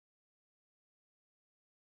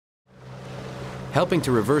Helping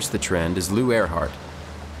to reverse the trend is Lou Earhart,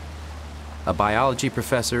 a biology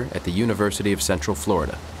professor at the University of Central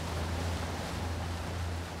Florida.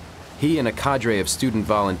 He and a cadre of student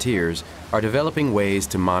volunteers are developing ways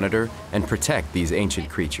to monitor and protect these ancient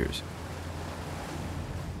creatures.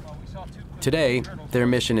 Today, their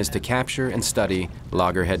mission is to capture and study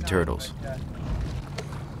loggerhead turtles.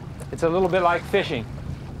 It's a little bit like fishing.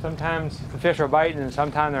 Sometimes the fish are biting and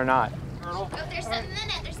sometimes they're not. Oh, there's something in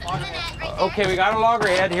it. There's something in it right there. Okay, we got a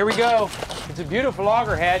loggerhead. Here we go. It's a beautiful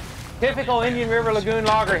loggerhead. Typical Indian River Lagoon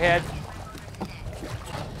loggerhead.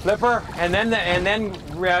 Flipper, and then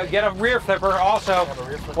get a rear flipper also.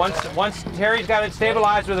 Once Terry's got it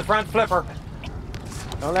stabilized with the front flipper.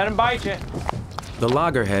 Don't let him bite you. The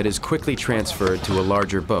loggerhead is quickly transferred to a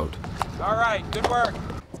larger boat. All right, good work.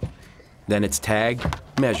 Then it's tagged,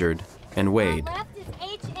 measured, and weighed. Left is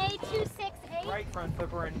HA268. Right front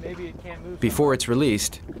flipper, and maybe it can't move. Before it's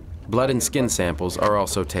released, blood and skin samples are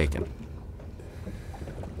also taken.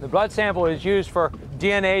 The blood sample is used for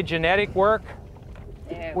DNA genetic work.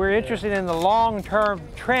 We're interested in the long-term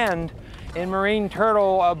trend in marine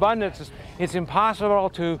turtle abundance. It's impossible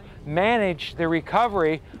to manage the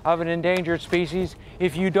recovery of an endangered species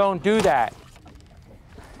if you don't do that.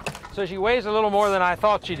 So she weighs a little more than I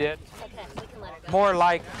thought she did. Okay, we can let her go. More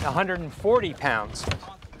like 140 pounds.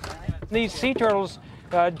 These sea turtles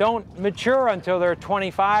don't mature until they're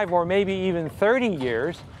 25 or maybe even 30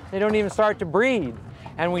 years. They don't even start to breed.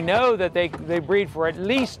 And we know that they breed for at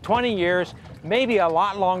least 20 years, maybe a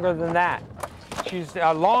lot longer than that. She's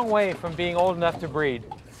a long way from being old enough to breed.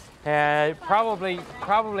 Probably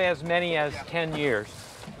as many as 10 years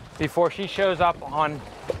before she shows up on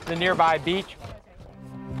the nearby beach.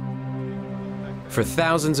 For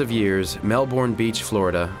thousands of years, Melbourne Beach,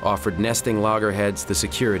 Florida offered nesting loggerheads the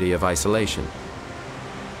security of isolation.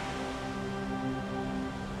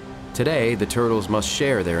 Today, the turtles must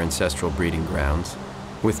share their ancestral breeding grounds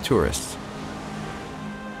with tourists.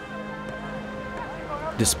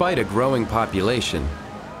 Despite a growing population,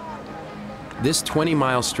 this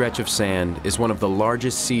 20-mile stretch of sand is one of the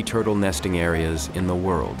largest sea turtle nesting areas in the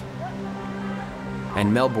world.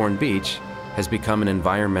 And Melbourne Beach has become an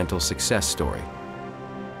environmental success story.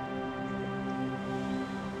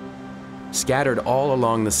 Scattered all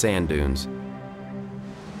along the sand dunes,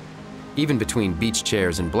 even between beach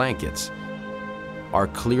chairs and blankets, are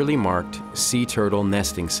clearly marked sea turtle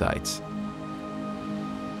nesting sites.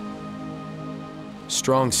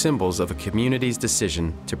 Strong symbols of a community's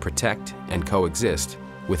decision to protect and coexist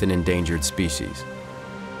with an endangered species.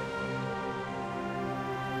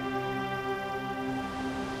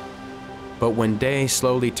 But when day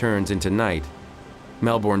slowly turns into night,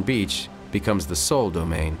 Melbourne Beach becomes the sole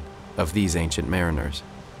domain of these ancient mariners.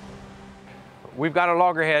 We've got a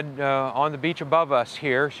loggerhead on the beach above us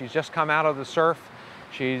here. She's just come out of the surf.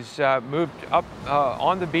 She's moved up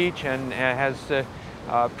on the beach and has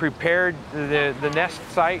prepared the nest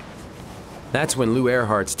site. That's when Lou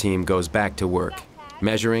Earhart's team goes back to work,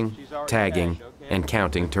 measuring, tagging, and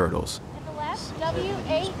counting turtles. At the left,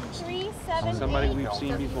 W837. Somebody we've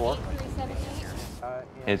seen before.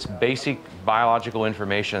 It's basic biological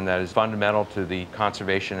information that is fundamental to the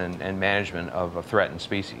conservation and management of a threatened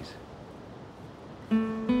species.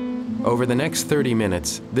 Over the next 30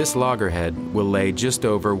 minutes, this loggerhead will lay just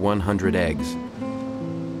over 100 eggs.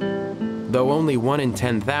 Though only 1 in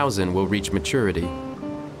 10,000 will reach maturity,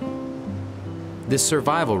 this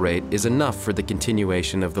survival rate is enough for the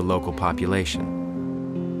continuation of the local population.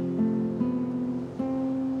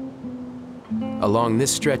 Along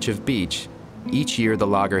this stretch of beach, each year the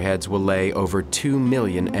loggerheads will lay over 2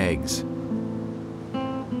 million eggs.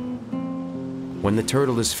 When the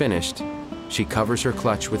turtle is finished, she covers her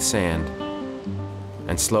clutch with sand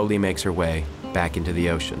and slowly makes her way back into the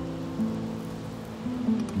ocean.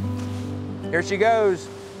 Here she goes,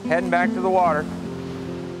 heading back to the water.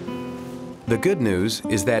 The good news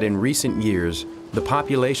is that in recent years, the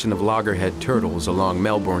population of loggerhead turtles along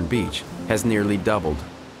Melbourne Beach has nearly doubled.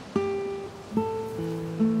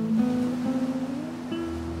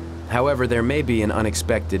 However, there may be an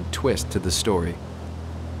unexpected twist to the story.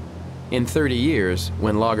 In 30 years,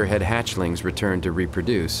 when loggerhead hatchlings return to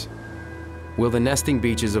reproduce, will the nesting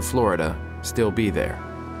beaches of Florida still be there?